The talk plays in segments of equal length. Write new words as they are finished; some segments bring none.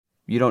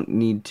you don't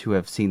need to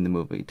have seen the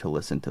movie to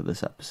listen to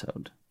this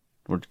episode.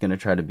 We're going to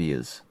try to be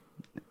as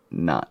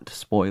not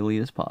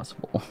spoily as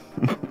possible.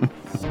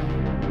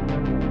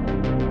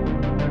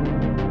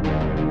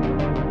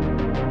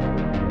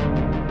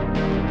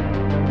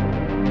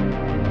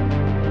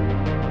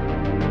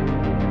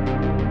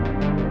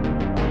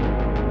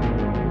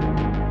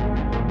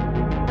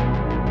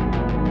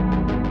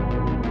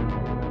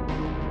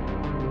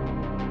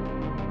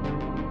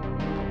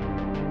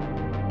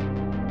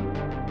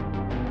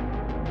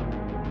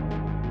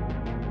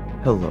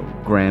 Hello,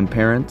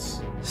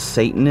 grandparents,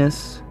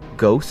 Satanists,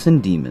 ghosts,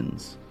 and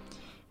demons.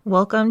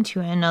 Welcome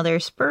to another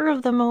Spur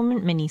of the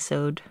Moment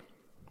minisode.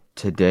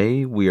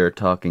 Today we are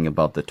talking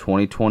about the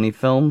 2020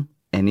 film,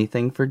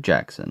 Anything for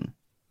Jackson.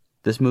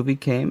 This movie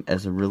came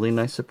as a really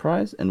nice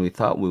surprise, and we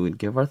thought we would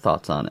give our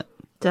thoughts on it.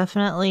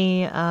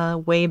 Definitely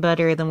way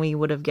better than we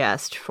would have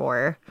guessed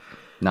for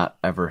Not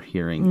ever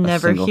hearing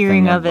never a single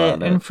hearing thing of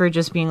about it, and for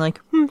just being like,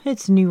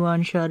 it's new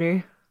on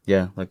Shudder.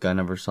 Yeah, like I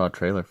never saw a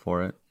trailer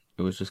for it.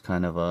 It was just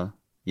kind of a,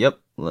 yep,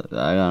 I don't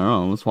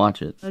know, let's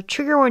watch it.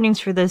 Trigger warnings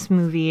for this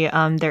movie,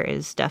 there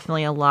is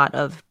definitely a lot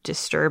of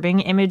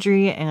disturbing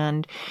imagery,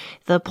 and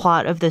the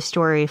plot of the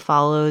story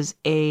follows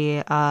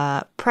a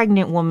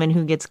pregnant woman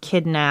who gets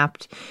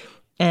kidnapped,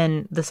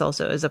 and this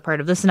also is a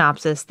part of the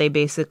synopsis. They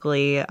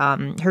basically,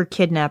 her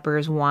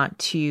kidnappers want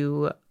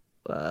to,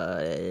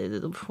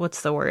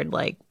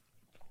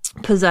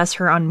 possess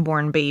her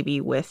unborn baby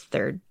with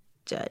their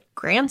dead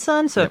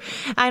grandson. So yep.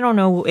 I don't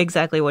know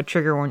exactly what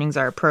trigger warnings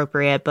are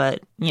appropriate,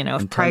 but you know,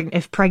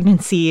 if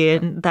pregnancy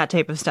and that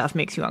type of stuff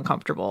makes you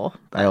uncomfortable,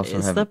 that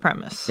is the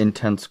premise.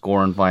 Intense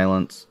gore and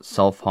violence,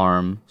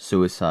 self-harm,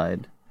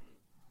 suicide,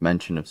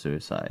 mention of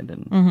suicide,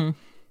 and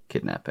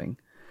kidnapping.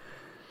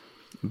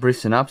 Brief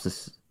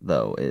synopsis,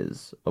 though,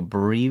 is a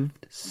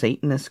bereaved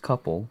Satanist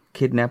couple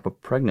kidnap a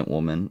pregnant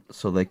woman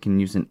so they can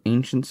use an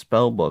ancient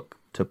spell book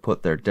to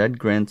put their dead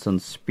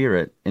grandson's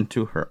spirit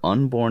into her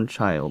unborn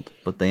child,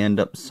 but they end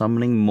up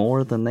summoning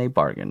more than they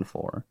bargained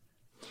for.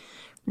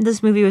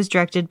 This movie was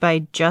directed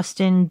by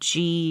Justin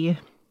G.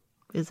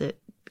 Is it?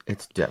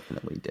 It's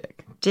definitely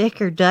Dick. Dick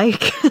or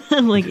Dyke?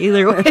 Like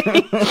either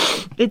way.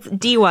 It's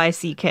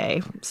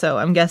D-Y-C-K, so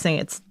I'm guessing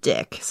it's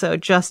Dick. So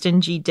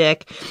Justin G.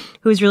 Dick,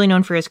 who's really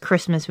known for his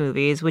Christmas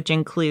movies, which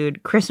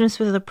include Christmas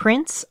with a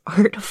Prince,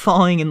 Art of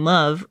Falling in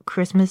Love,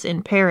 Christmas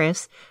in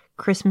Paris,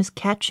 Christmas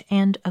Catch,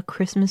 and A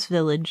Christmas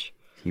Village.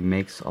 He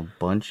makes a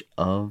bunch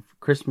of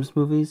Christmas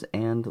movies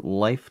and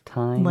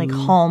Lifetime, like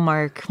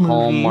Hallmark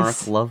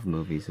love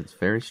movies. It's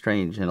very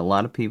strange, and a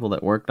lot of people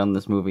that worked on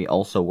this movie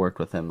also worked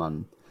with him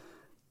on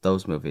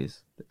those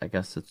movies. I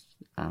guess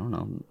I don't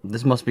know.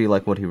 This must be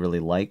like what he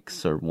really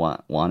likes or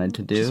wanted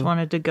to do. Just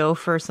wanted to go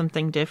for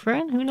something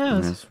different? Who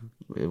knows?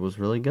 It was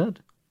really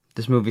good.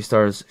 This movie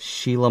stars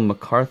Sheila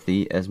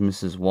McCarthy as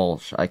Mrs.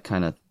 Walsh. I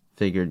kind of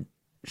figured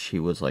she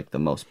was like the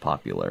most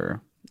popular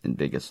and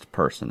biggest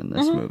person in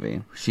this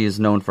movie. She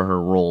is known for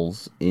her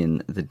roles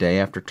in The Day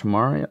After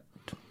Tomorrow.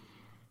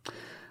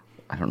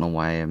 I don't know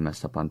why I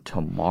messed up on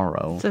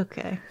tomorrow. It's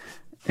okay.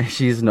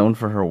 She's known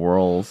for her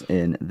roles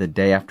in The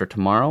Day After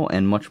Tomorrow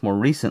and much more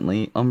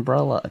recently,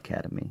 Umbrella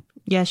Academy.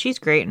 Yeah, she's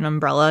great in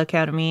Umbrella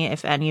Academy.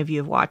 If any of you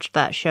have watched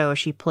that show,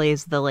 she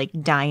plays the like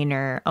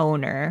diner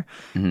owner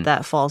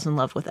that falls in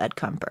love with Ed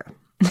Kemper.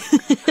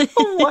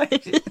 What?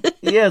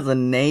 He has a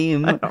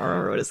name. I don't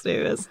remember what his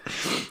name is.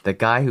 The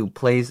guy who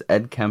plays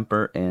Ed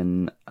Kemper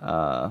in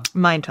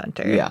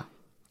Mindhunter. Yeah.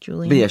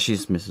 Julian. But yeah,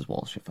 she's Mrs.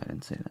 Walsh, if I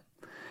didn't say that.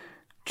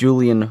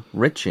 Julian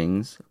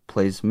Richings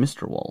plays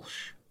Mr.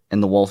 Walsh.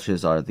 And the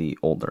Walshes are the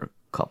older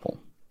couple.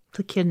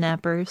 The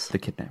kidnappers.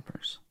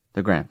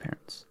 The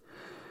grandparents.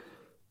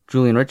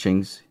 Julian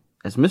Richings,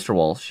 as Mr.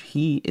 Walsh,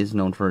 he is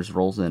known for his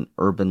roles in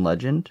Urban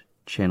Legend,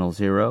 Channel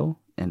Zero,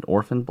 and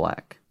Orphan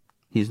Black.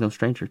 He's no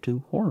stranger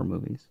to horror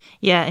movies.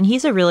 Yeah, and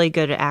he's a really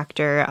good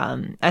actor.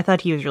 I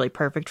thought he was really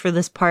perfect for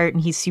this part,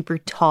 and he's super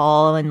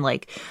tall and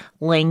like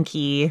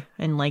lanky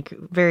and like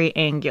very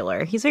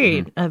angular. He's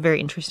a very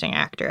interesting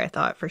actor, I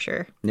thought, for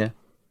sure. Yeah.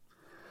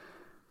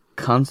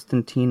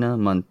 Constantina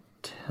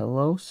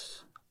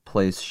Montelos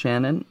plays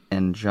Shannon,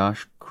 and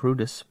Josh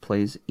Crudis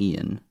plays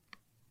Ian.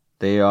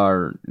 They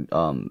are, I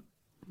don't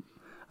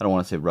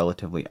want to say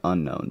relatively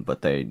unknown,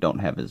 but they don't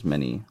have as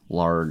many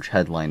large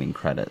headlining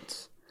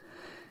credits.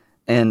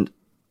 And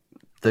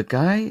the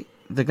guy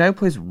who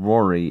plays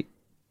Rory,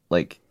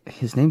 like,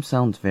 his name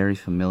sounds very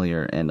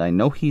familiar, and I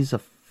know he's a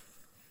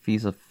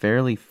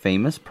fairly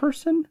famous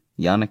person,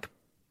 Yannick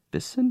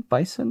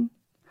Bison.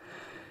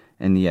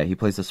 And yeah, he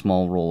plays a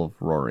small role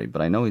of Rory,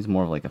 but I know he's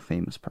more of like a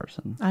famous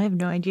person. I have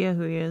no idea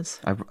who he is.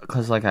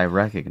 Because I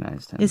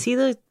recognized him. Is he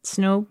the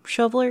snow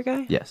shoveler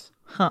guy? Yes.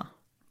 Huh.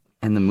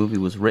 And the movie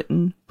was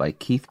written by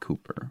Keith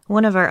Cooper.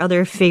 One of our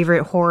other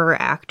favorite horror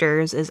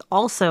actors is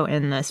also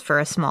in this for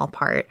a small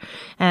part,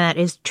 and that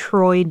is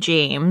Troy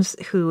James,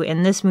 who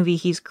in this movie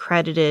he's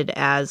credited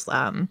as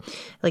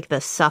like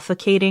the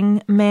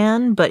suffocating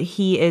man, but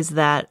he is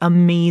that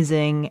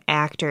amazing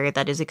actor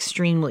that is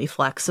extremely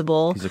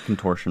flexible. He's a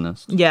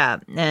contortionist. Yeah,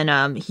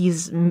 and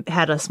he's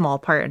had a small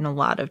part in a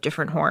lot of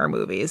different horror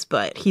movies,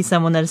 but he's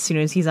someone that as soon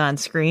as he's on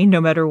screen,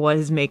 no matter what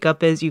his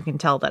makeup is, you can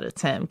tell that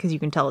it's him, because you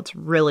can tell it's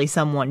really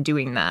someone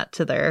doing that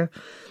to their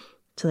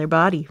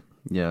body.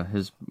 Yeah,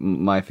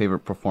 my favorite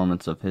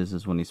performance of his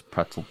is when he's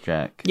Pretzel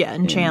Jack. Yeah,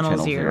 in Channel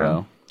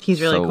Zero.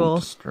 He's really cool.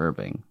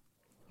 Disturbing.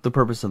 The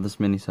purpose of this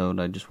minisode,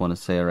 I just want to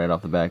say right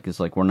off the back, is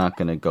like we're not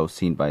going to go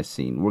scene by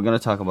scene. We're going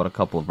to talk about a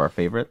couple of our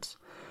favorites,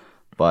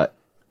 but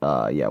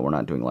we're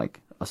not doing like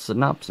a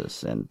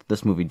synopsis. And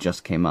this movie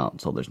just came out,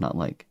 so there's not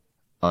like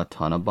a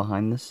ton of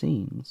behind the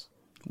scenes.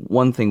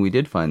 One thing we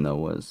did find, though,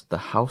 was the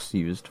house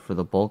used for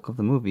the bulk of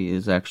the movie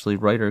is actually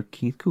writer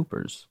Keith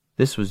Cooper's.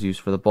 This was used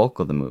for the bulk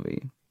of the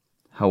movie.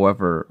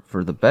 However,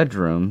 for the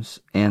bedrooms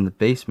and the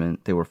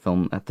basement, they were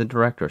filmed at the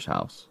director's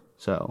house.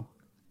 So,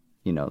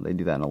 they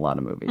do that in a lot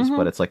of movies,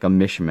 but it's like a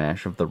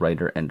mishmash of the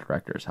writer and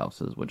director's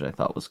houses, which I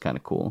thought was kind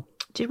of cool.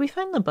 Did we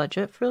find the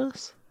budget for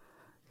this?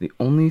 The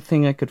only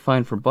thing I could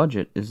find for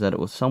budget is that it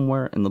was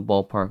somewhere in the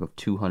ballpark of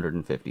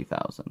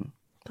 $250,000.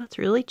 That's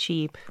really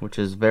cheap. Which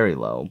is very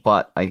low,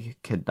 but I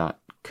could not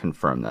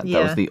confirm that. Yeah.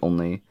 That was the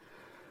only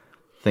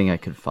thing I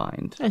could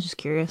find. I was just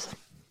curious.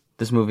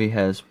 This movie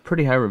has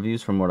pretty high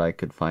reviews from what I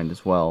could find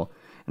as well.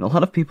 And a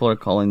lot of people are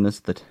calling this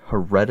the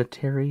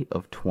Hereditary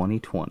of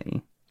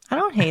 2020. I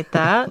don't hate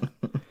that.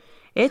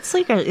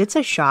 It's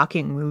a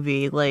shocking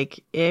movie.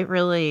 Like, it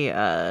really,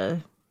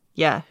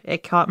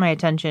 it caught my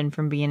attention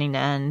from beginning to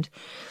end.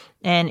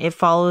 And it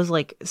follows,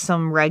 like,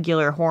 some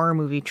regular horror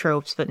movie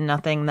tropes, but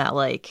nothing that,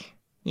 like,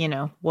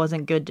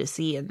 wasn't good to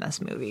see in this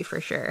movie,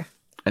 for sure.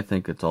 I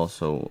think it's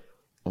also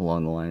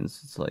along the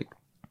lines, it's like,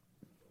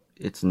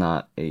 it's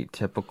not a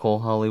typical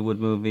Hollywood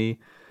movie.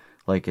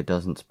 Like, it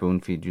doesn't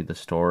spoon-feed you the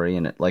story,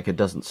 and it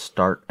doesn't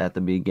start at the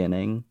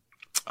beginning.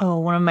 Oh,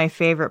 one of my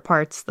favorite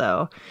parts,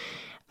 though.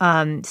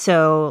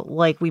 So,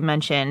 like we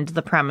mentioned,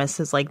 the premise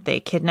is, like,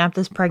 they kidnap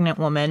this pregnant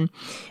woman,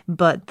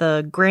 but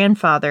the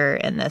grandfather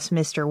in this,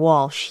 Mr.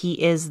 Walsh,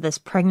 he is this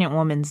pregnant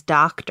woman's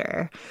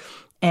doctor.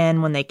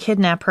 And when they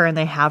kidnap her and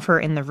they have her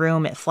in the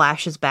room, it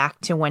flashes back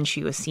to when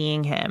she was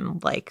seeing him,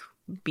 like,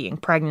 being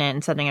pregnant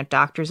and setting up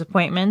doctor's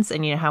appointments.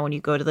 And you know how when you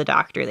go to the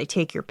doctor, they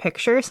take your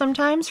picture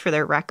sometimes for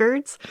their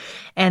records,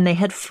 and they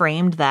had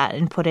framed that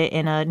and put it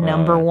in a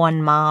number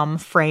one mom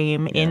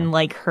frame in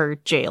like her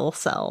jail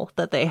cell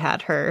that they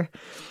had her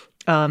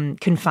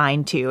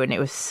confined to. And it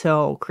was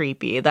so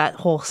creepy. That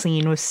whole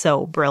scene was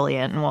so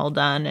brilliant and well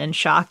done and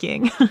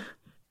shocking.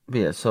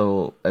 Yeah.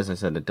 So as I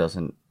said, it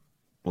doesn't,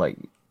 like,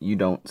 you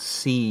don't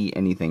see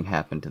anything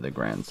happen to the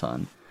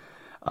grandson.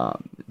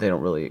 They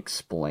don't really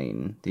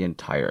explain the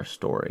entire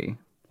story,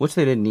 which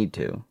they didn't need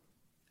to.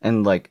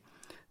 And, like,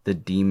 the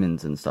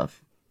demons and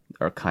stuff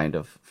are kind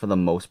of, for the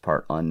most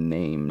part,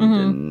 unnamed,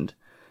 and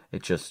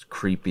it's just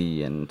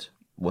creepy and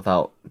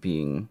without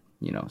being,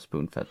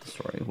 spoon-fed the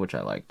story, which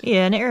I liked.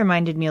 Yeah, and it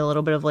reminded me a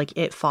little bit of, like,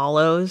 It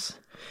Follows.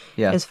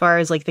 Yeah. As far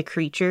as, like, the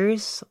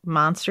creatures,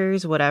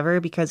 monsters, whatever,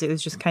 because it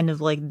was just kind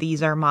of like,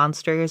 these are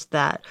monsters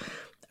that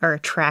are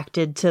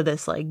attracted to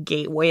this, like,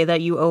 gateway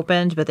that you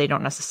opened, but they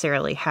don't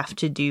necessarily have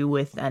to do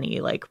with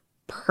any, like,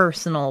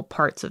 personal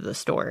parts of the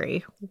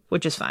story,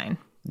 which is fine.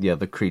 Yeah,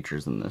 the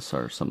creatures in this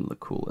are some of the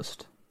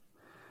coolest.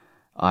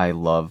 I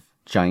love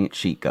giant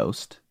sheet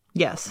ghost.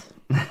 Yes.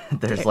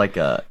 There's like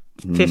a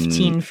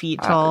 15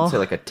 feet tall. I'd say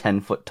like a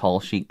 10-foot tall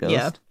sheet ghost.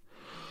 Yeah.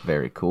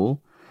 Very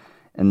cool.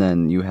 And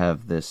then you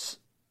have this,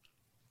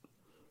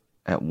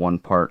 at one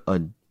part,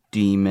 a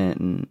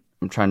demon.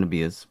 I'm trying to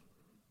be as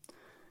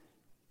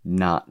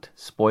not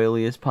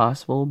spoily as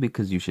possible,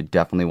 because you should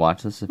definitely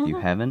watch this if you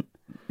haven't.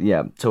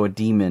 Yeah, so a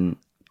demon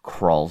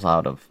crawls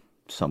out of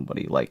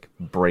somebody, like,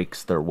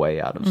 breaks their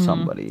way out of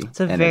somebody. It's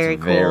a very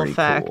cool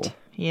effect. Cool.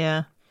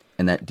 Yeah.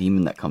 And that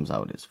demon that comes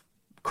out is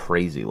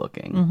crazy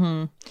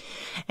looking.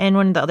 And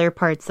one of the other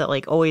parts that,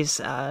 like, always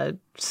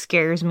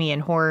scares me in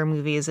horror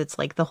movies, it's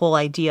like the whole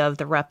idea of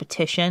the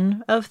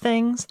repetition of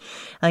things.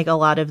 Like, a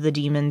lot of the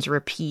demons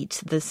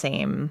repeat the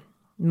same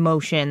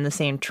motion, the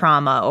same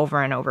trauma over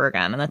and over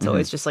again, and that's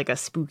always just like a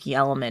spooky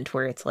element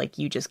where it's like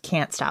you just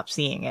can't stop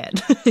seeing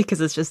it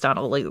because it's just on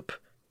a loop.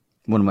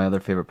 One of my other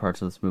favorite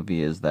parts of this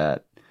movie is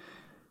that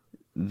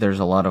there's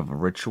a lot of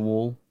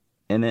ritual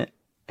in it,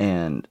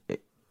 and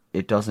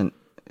it doesn't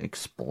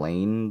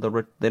explain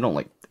they don't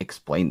like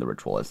explain the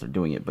ritual as they're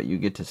doing it, but you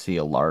get to see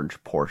a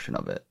large portion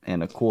of it.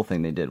 And a cool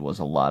thing they did was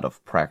a lot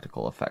of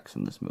practical effects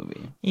in this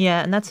movie.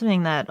 Yeah, and that's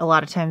something that a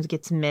lot of times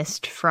gets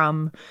missed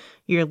from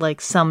your,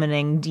 like,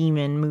 summoning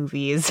demon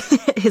movies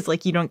is,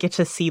 like, you don't get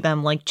to see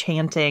them, like,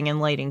 chanting and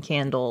lighting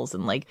candles,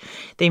 and, like,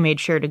 they made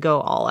sure to go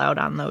all out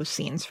on those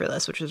scenes for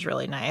this, which was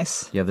really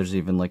nice. Yeah, there's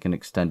even, like, an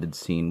extended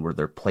scene where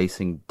they're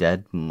placing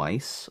dead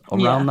mice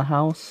around the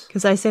house.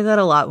 Because I say that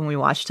a lot when we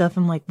watch stuff.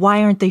 I'm like,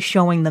 why aren't they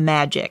showing the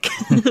magic?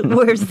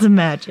 Where's the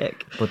magic?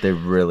 magic. But they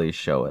really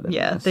show it in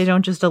this. They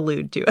don't just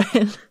allude to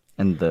it.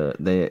 And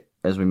they,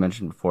 as we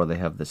mentioned before, they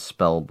have this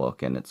spell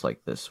book, and it's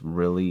like this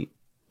really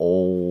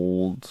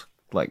old,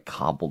 like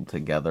cobbled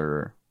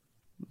together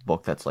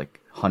book that's like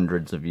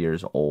hundreds of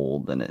years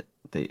old, and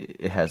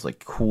it has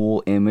like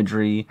cool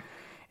imagery,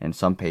 and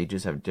some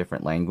pages have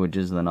different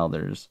languages than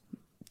others.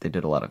 They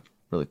did a lot of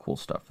really cool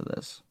stuff for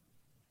this.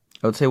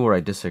 I would say where I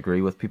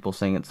disagree with people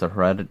saying it's the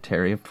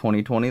Hereditary of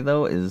 2020,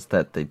 though, is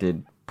that they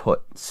did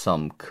put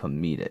some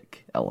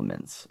comedic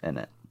elements in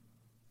it.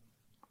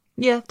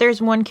 Yeah,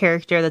 there's one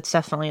character that's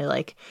definitely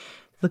like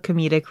the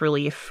comedic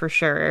relief for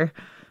sure.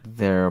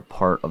 They're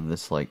part of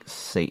this like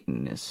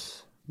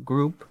Satanist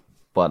group,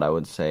 but I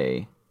would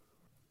say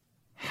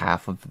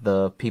half of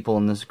the people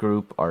in this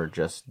group are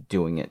just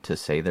doing it to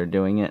say they're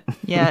doing it.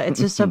 Yeah, it's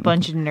just a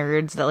bunch of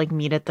nerds that like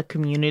meet at the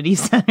community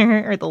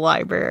center or the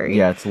library.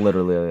 Yeah, it's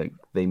literally like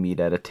they meet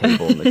at a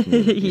table in the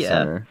community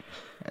center,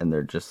 and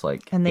they're just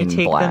like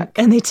black.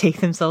 And they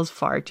take themselves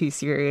far too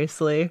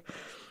seriously.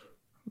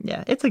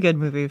 Yeah, it's a good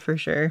movie for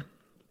sure.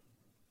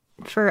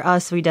 For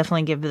us, we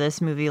definitely give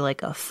this movie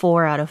like a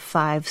 4 out of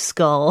 5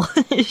 skull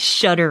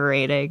Shudder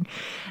rating.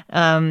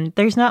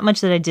 There's not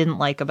much that I didn't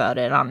like about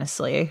it,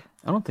 honestly.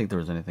 I don't think there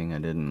was anything I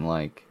didn't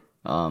like.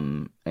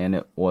 And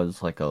it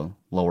was like a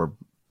lower,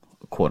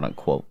 quote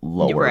unquote,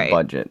 lower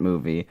budget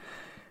movie.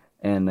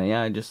 And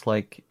I just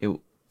like, it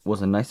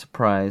was a nice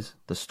surprise.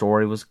 The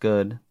story was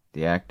good.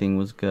 The acting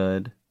was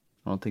good.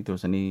 I don't think there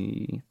was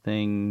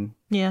anything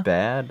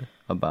bad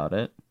about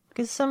it.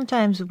 Because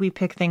sometimes we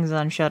pick things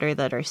on Shudder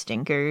that are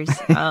stinkers.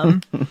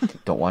 Don't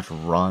watch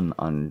Run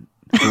on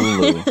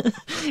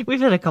Hulu.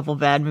 We've had a couple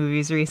bad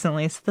movies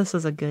recently, so this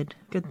was a good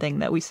thing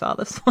that we saw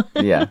this one.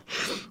 Yeah,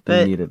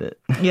 we needed it.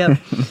 Yep.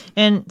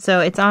 And so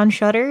it's on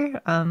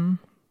Shudder.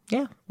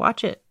 Yeah,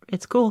 watch it.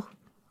 It's cool.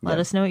 Let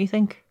us know what you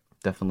think.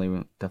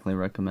 Definitely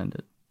recommend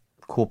it.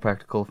 Cool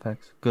practical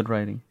effects. Good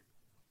writing.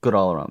 Good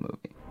all-around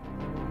movie.